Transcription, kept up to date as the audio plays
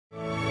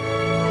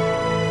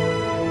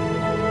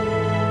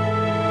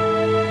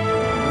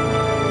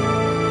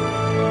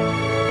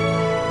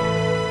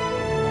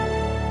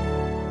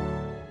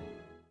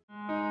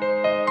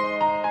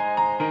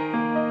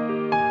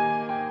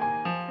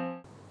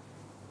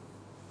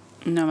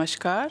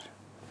Namaskar.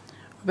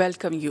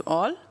 Welcome you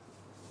all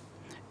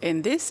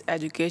in this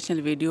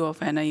educational video of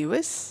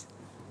NIUS.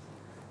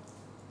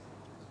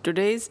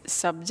 Today's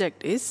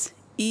subject is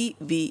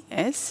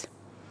EVS.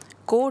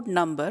 Code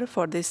number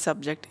for this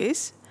subject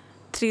is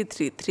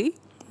 333.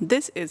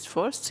 This is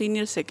for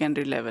senior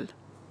secondary level.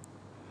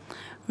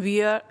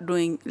 We are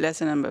doing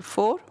lesson number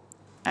 4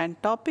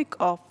 and topic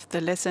of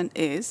the lesson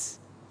is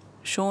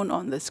shown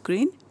on the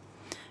screen.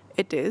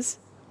 It is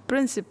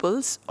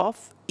principles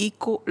of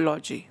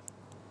ecology.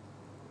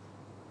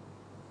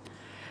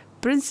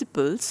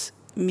 Principles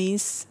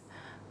means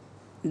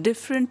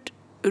different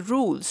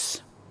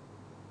rules,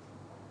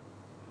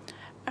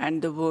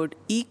 and the word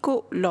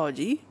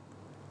ecology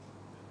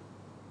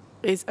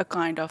is a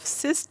kind of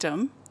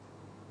system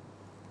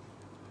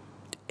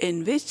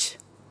in which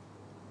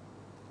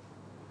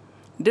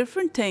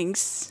different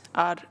things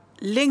are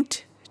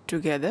linked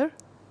together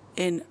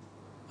in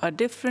a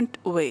different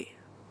way.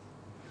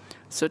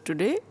 So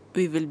today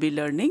we will be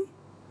learning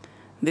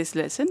this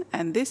lesson,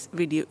 and this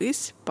video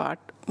is part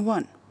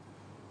 1.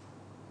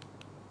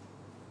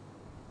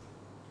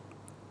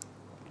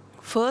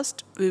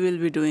 First, we will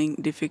be doing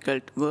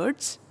difficult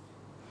words.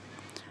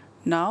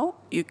 Now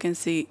you can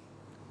see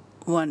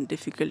one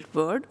difficult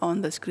word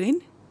on the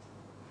screen.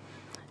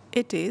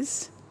 It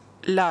is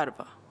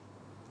larva.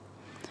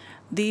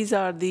 These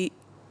are the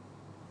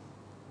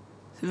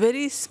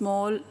very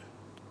small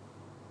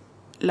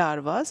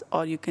larvas,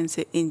 or you can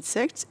say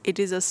insects. It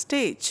is a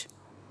stage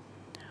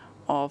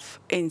of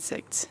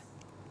insects.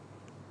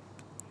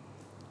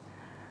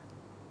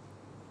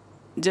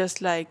 Just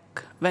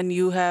like when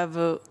you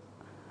have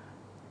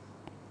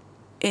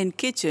in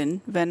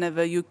kitchen,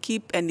 whenever you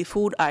keep any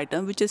food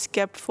item which is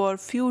kept for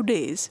few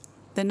days,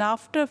 then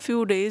after a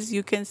few days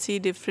you can see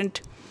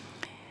different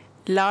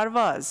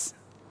larvas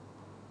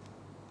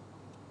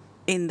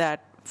in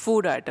that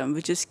food item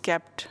which is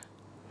kept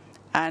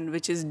and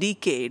which is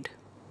decayed.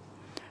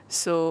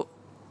 So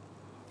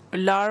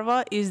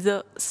larva is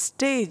the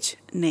stage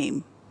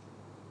name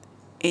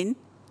in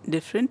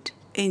different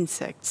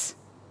insects.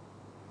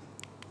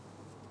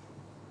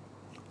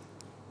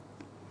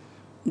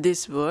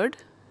 This word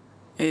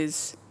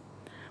is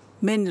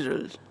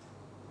mineral.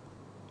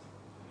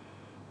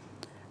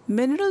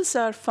 Minerals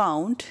are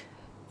found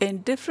in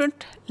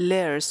different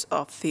layers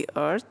of the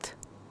earth.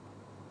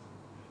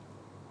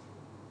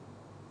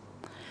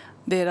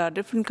 There are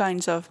different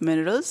kinds of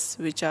minerals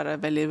which are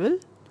available.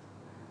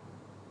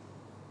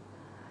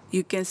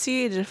 You can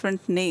see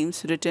different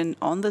names written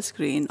on the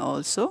screen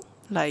also,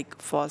 like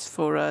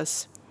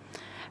phosphorus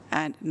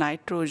and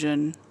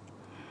nitrogen,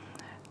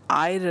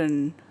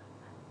 iron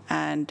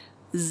and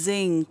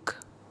zinc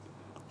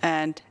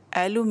and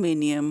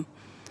aluminium.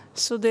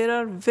 So there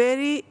are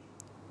very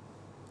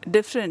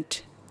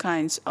different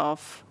kinds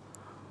of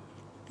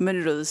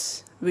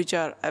minerals which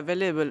are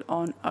available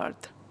on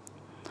earth.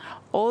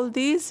 All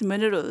these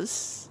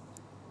minerals,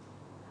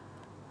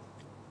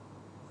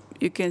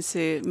 you can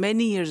say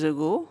many years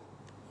ago,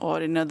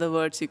 or in other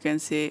words you can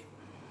say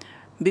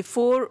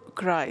before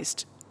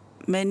Christ,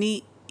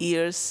 many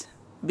years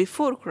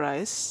before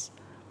Christ,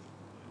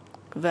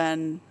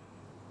 when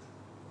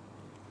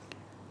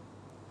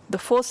the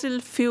fossil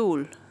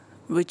fuel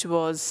which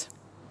was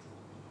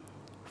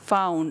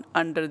found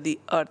under the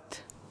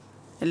earth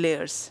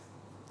layers.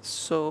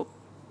 So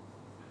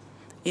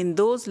in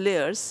those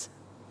layers,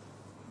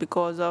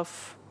 because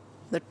of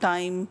the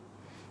time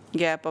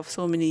gap of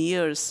so many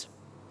years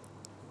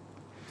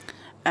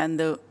and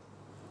the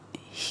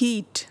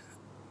heat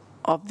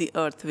of the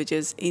earth which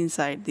is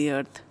inside the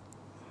earth,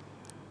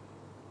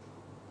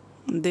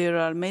 there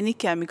are many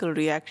chemical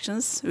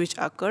reactions which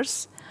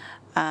occurs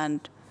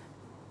and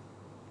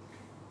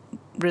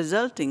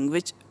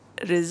which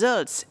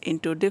results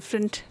into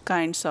different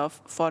kinds of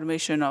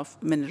formation of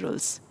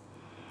minerals.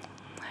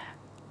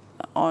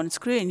 On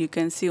screen you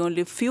can see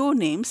only few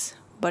names,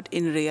 but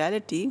in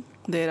reality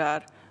there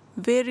are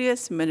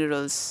various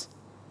minerals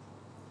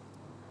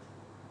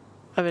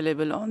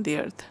available on the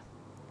earth.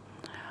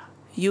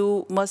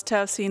 You must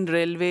have seen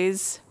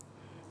railways,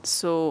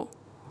 so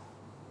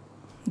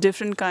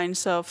different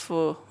kinds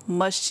of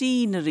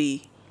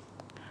machinery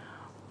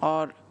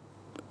or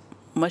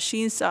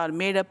machines are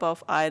made up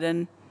of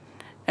iron,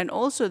 and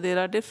also there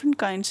are different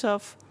kinds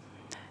of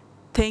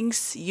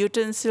things,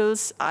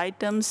 utensils,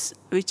 items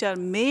which are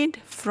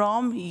made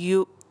from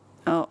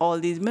all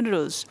these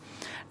minerals.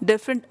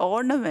 Different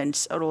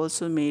ornaments are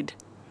also made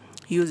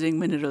using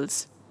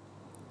minerals,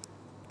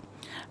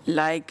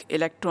 like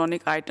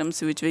electronic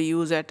items which we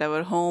use at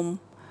our home.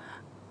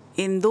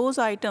 In those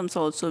items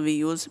also we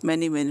use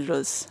many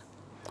minerals.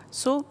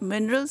 So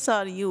minerals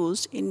are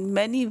used in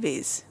many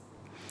ways.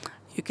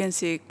 You can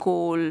say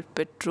coal,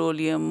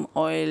 petroleum,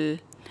 oil,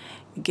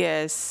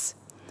 gas.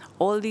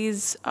 All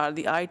these are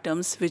the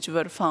items which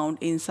were found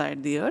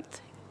inside the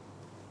earth,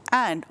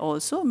 and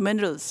also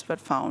minerals were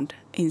found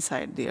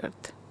inside the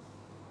earth.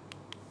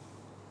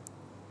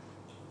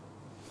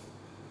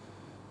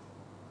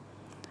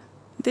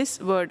 This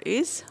word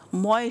is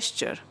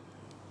moisture.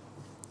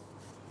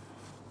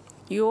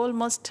 You all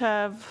must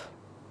have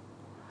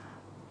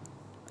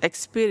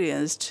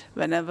experienced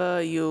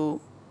whenever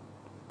you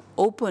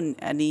open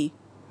any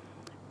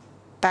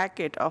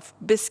packet of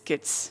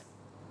biscuits.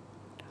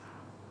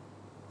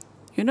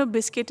 You know,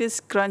 biscuit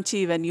is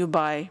crunchy when you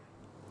buy,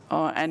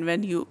 and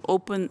when you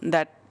open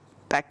that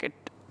packet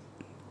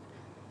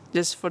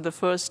just for the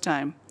first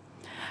time.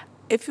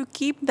 If you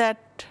keep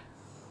that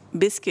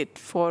biscuit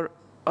for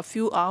a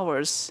few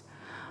hours,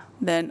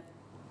 then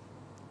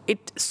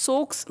it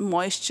soaks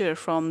moisture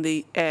from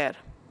the air,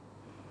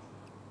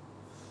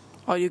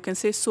 or you can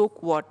say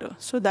soak water.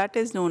 So that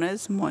is known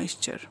as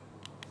moisture.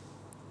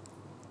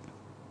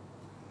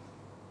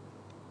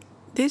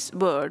 This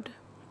word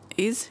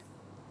is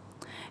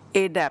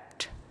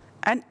adapt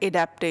and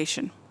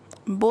adaptation.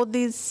 Both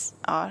these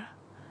are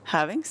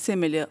having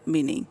similar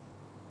meaning.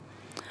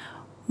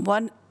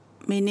 One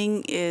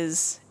meaning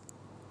is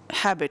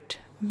habit.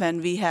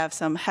 When we have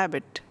some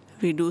habit,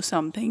 we do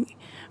something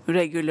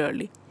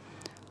regularly.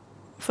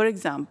 For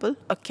example,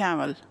 a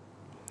camel.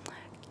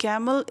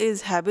 Camel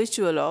is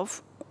habitual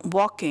of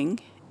walking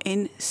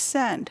in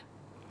sand.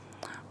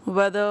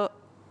 Whether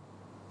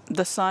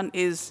the sun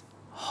is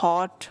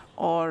hot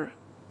or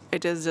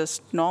it is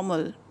just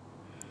normal,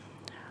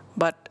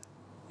 but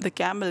the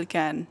camel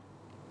can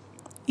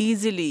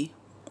easily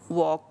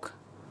walk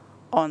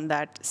on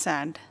that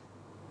sand.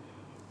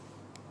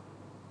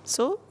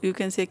 So you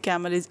can say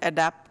camel is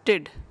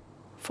adapted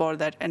for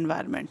that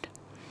environment.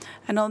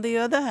 And on the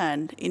other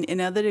hand, in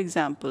another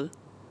example,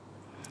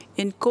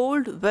 in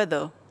cold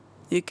weather,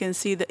 you can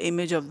see the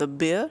image of the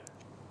bear,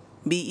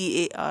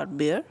 B-E-A-R,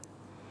 bear.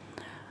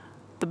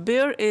 The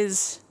bear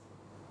is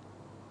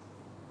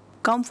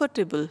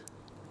comfortable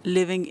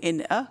living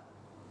in a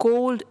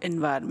cold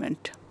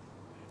environment,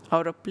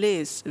 or a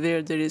place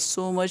where there is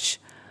so much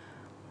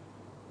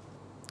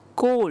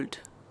cold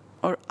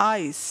or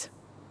ice.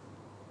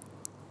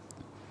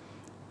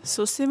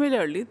 So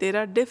similarly, there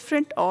are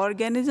different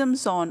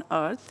organisms on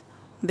earth.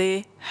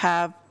 They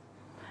have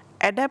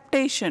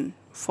adaptation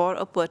for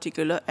a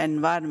particular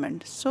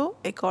environment. So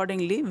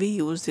accordingly, we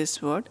use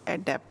this word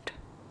adapt.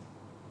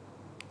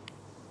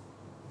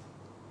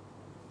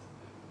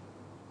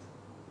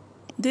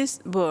 This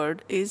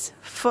word is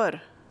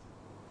fur.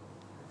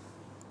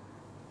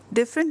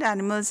 Different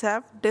animals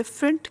have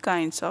different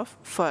kinds of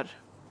fur.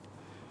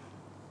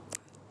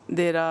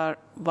 There are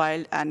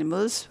wild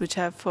animals which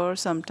have fur.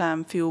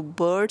 Sometimes few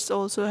birds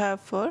also have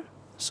fur.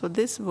 So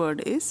this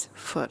word is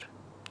fur.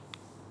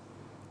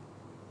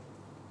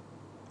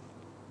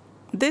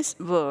 This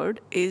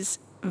word is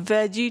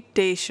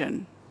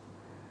vegetation.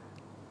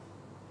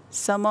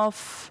 Some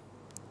of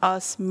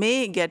us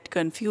may get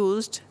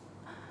confused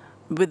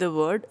with the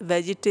word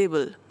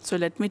vegetable. So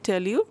let me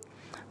tell you,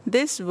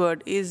 this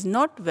word is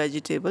not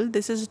vegetable.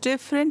 This is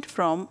different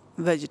from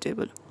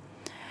vegetable.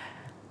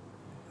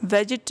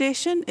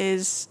 Vegetation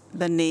is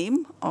the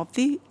name of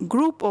the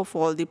group of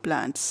all the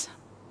plants.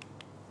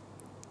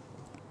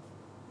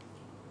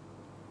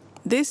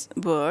 This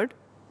word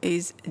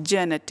is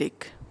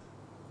genetic.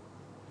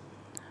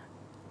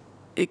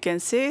 You can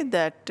say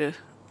that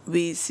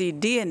we see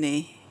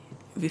DNA,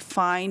 we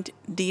find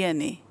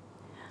DNA.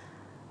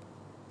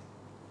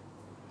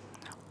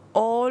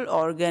 All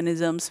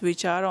organisms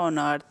which are on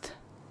earth,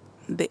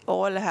 they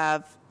all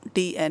have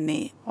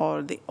DNA,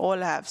 or they all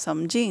have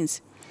some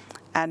genes.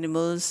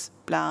 Animals,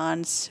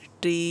 plants,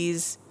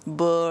 trees,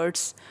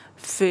 birds,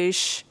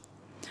 fish,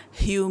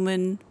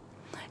 human,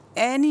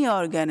 any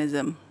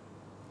organism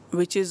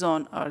which is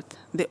on earth,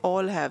 they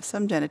all have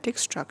some genetic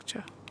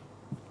structure.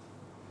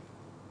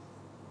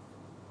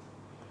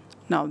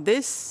 Now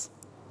this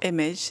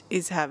image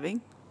is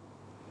having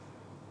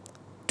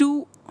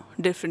two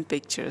different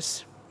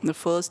pictures. The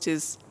first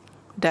is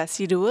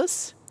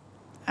deciduous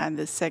and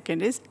the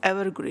second is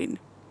evergreen.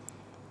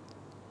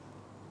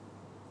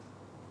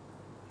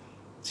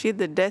 See,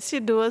 the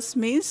deciduous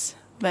means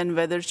when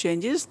weather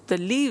changes, the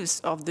leaves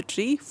of the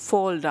tree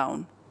fall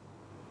down.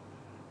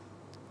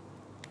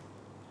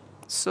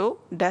 So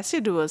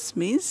deciduous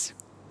means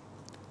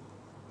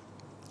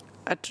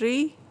a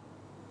tree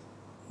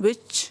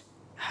which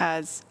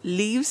has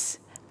leaves,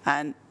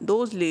 and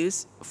those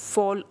leaves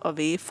fall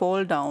away,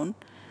 fall down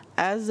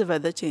as the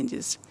weather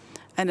changes.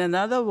 And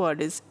another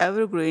word is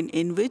evergreen,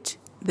 in which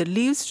the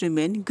leaves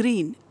remain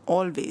green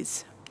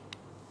always.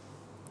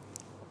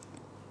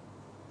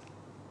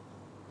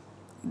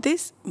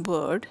 This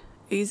word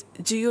is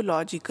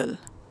geological.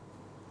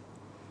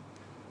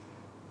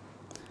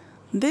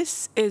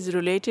 This is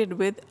related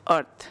with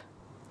earth.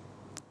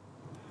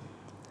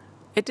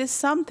 It is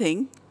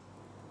something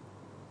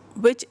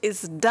which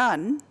is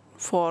done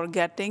for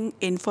getting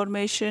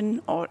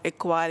information or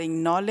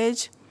acquiring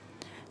knowledge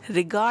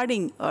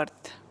regarding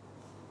earth.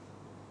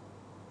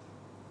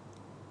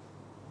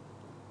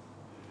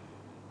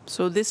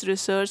 So this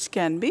research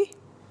can be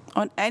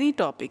on any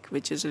topic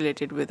which is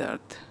related with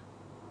earth.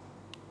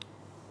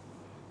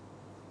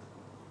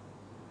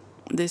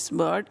 This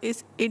word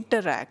is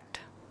interact.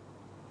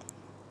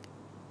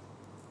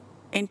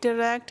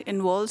 Interact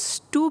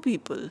involves two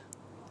people.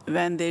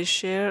 When they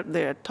share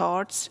their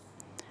thoughts,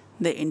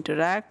 they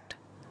interact,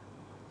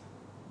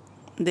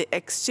 they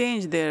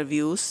exchange their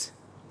views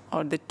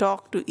or they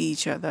talk to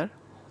each other.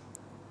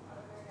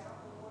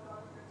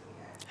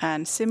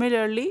 And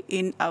similarly,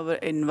 in our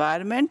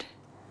environment,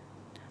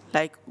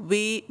 like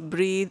we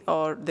breathe,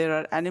 or there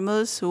are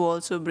animals who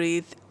also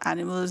breathe,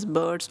 animals,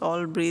 birds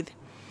all breathe.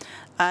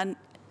 And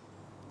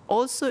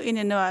also in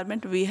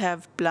environment, we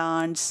have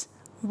plants,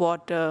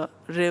 water,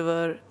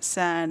 river,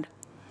 sand.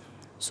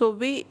 So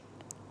we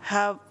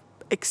have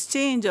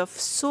exchange of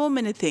so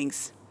many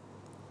things.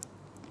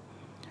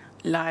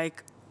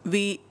 Like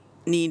we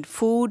need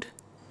food,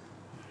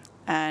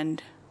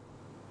 and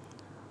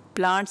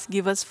plants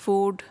give us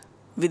food.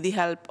 With the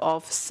help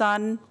of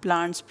sun,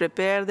 plants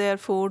prepare their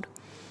food.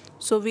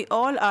 So we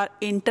all are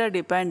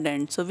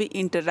interdependent. So we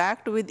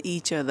interact with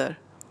each other.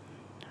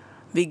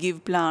 We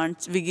give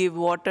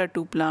water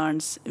to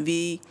plants.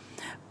 We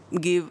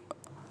give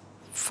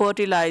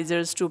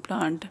fertilizers to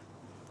plant.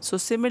 So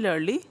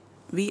similarly,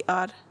 we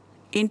are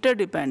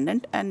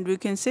interdependent, and we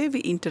can say we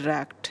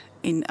interact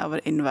in our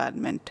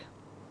environment.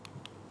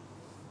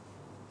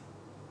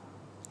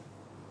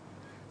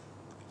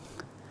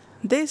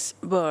 This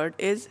word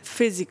is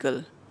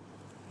physical.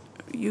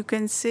 You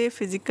can say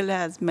physical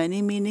has many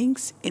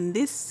meanings. In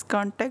this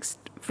context,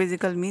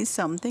 physical means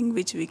something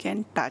which we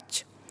can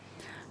touch.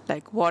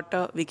 Like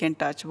water, we can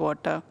touch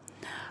water,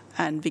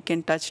 and we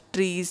can touch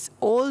trees.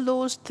 All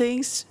those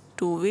things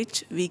to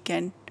which we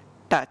can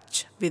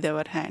touch with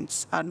our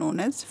hands are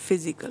known as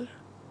physical.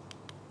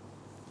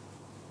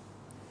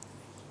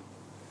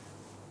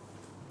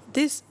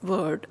 This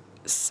word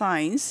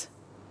science,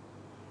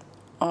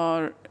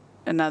 or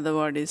another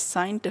word is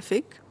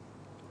scientific,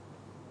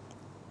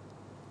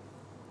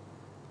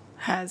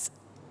 has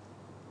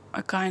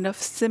a kind of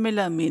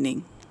similar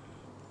meaning.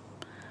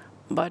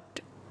 But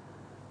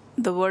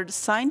the word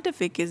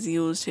scientific is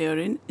used here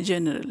in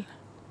general.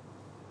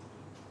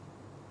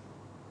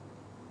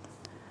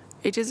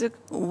 It is a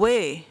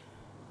way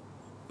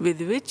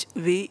with which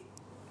we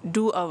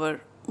do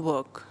our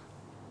work.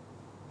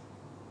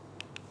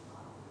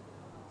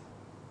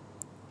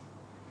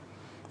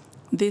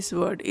 This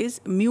word is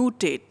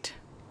mutate.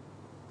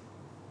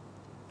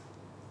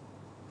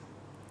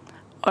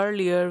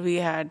 Earlier we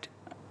had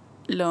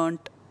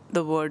learnt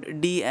the word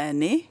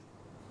DNA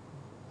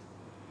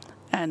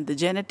and the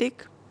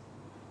genetic.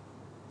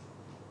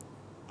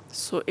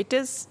 So it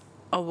is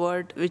a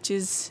word which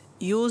is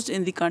used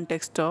in the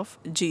context of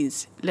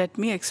genes. Let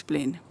me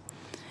explain.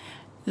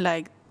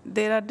 Like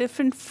there are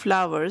different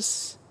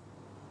flowers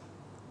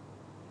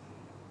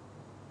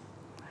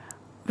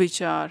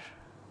which are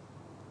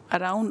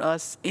around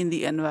us in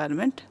the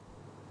environment,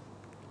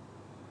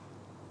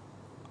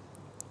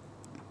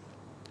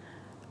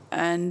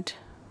 and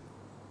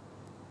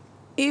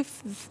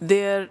if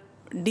their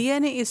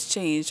DNA is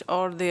changed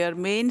or their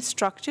main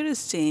structure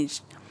is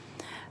changed,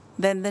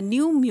 then the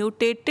new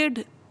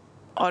mutated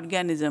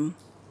organism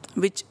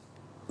which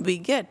we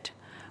get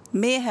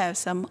may have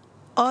some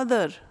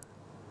other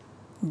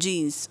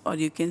genes, or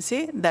you can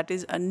say that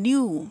is a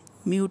new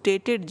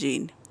mutated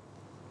gene.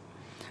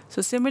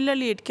 So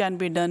similarly, it can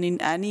be done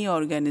in any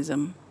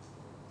organism.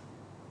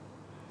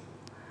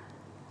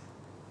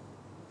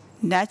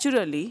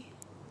 Naturally,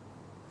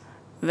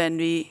 when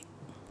we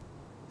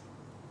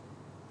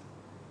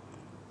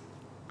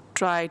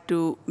try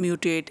to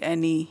mutate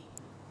any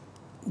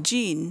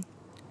gene,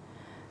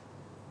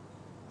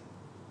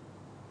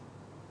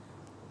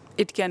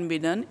 it can be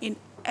done in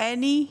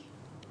any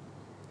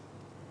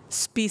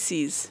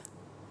species.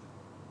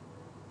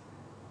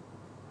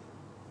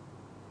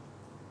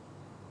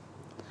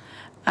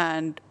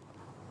 And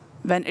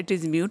when it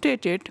is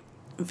mutated,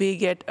 we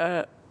get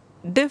a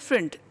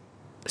different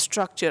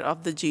structure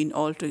of the gene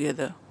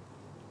altogether.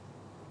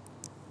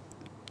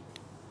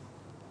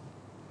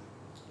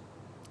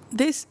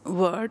 This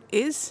word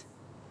is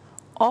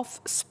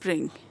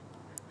offspring.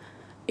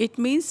 It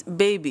means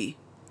baby.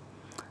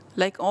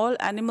 Like all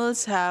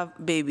animals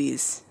have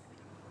babies.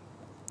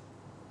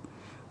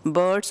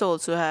 Birds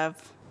also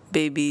have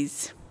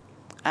babies.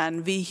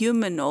 And we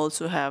human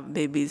also have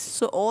babies.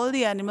 So all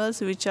the animals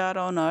which are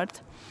on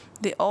earth,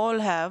 they all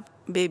have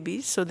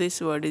babies. So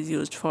this word is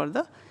used for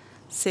the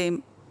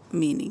same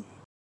meaning.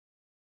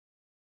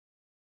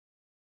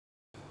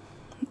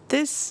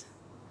 This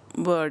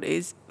word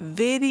is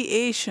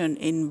variation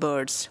in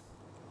birds.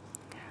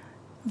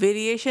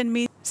 Variation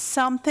means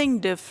something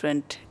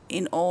different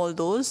in all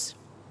those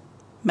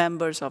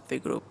members of the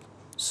group.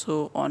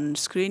 So on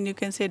screen you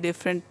can see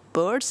different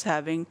birds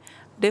having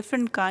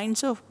different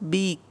kinds of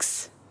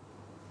beaks.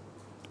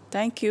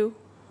 Thank you.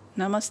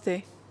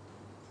 Namaste.